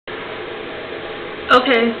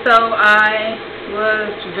Okay, so I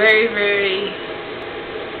was very, very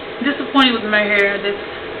disappointed with my hair this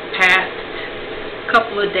past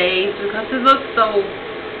couple of days because it looks so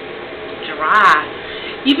dry.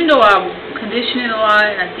 Even though I condition it a lot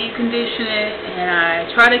and I deep condition it and I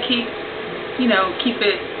try to keep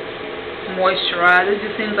it moisturized, it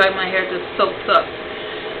just seems like my hair just soaks up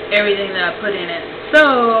everything that I put in it.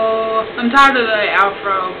 So I'm tired of the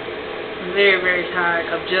afro. I'm very, very tired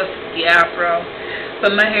of just the afro.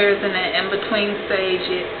 But my hair is in an in-between stage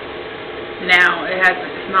now.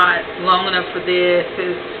 It's not long enough for this.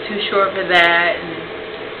 It's too short for that, and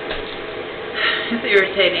it's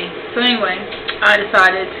irritating. So anyway, I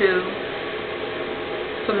decided to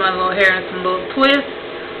put my little hair in some little twists,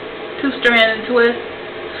 two-stranded twists.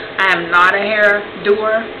 I am not a hair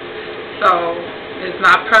doer, so it's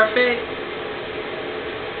not perfect.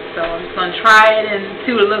 So I'm just going to try it and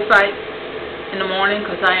see what it looks like in the morning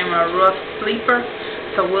because I am a rough sleeper.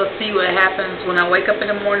 So we'll see what happens when I wake up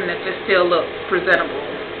in the morning if it still looks presentable.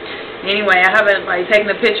 Anyway, I haven't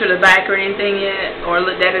taken a picture of the back or anything yet or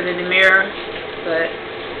looked at it in the mirror. But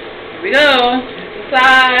here we go. The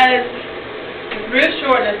size. It's real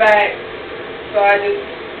short in the back. So I just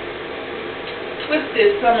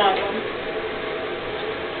twisted some of them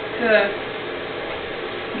to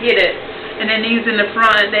get it. And then these in the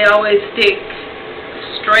front, they always stick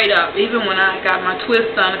straight up. Even when I got my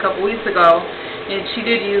twist done a couple weeks ago, and she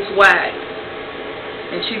did use wax,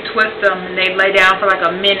 and she twists them and they lay down for like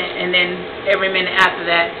a minute, and then every minute after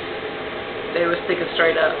that they were sticking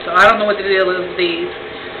straight up. So I don't know what the deal is with these,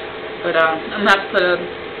 but I'm going to have to put a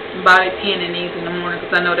bobby pin in these in the morning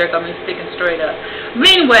because I know they're going to be sticking straight up. But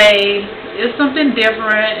anyway, it's something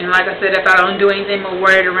different, and like I said, if I don't do anything but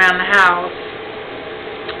wear it around the house,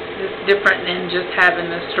 it's different than just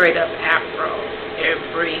having a straight up afro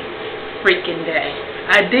every freaking day.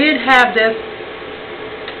 I did have this,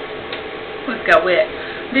 let's go wet,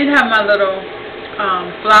 did have my little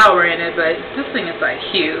flower in it, but this thing is like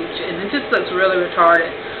huge and it just looks really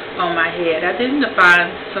retarded on my head. I need to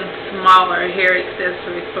find some smaller hair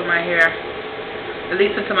accessories for my hair, at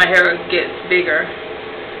least until my hair gets bigger,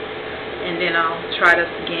 and then I'll try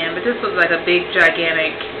this again. But this looks like a big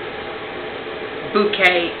gigantic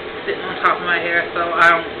bouquet sitting on top of my hair, so I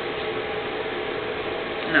don't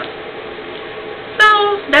know. So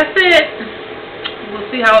that's it. We'll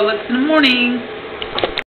see how it looks in the morning.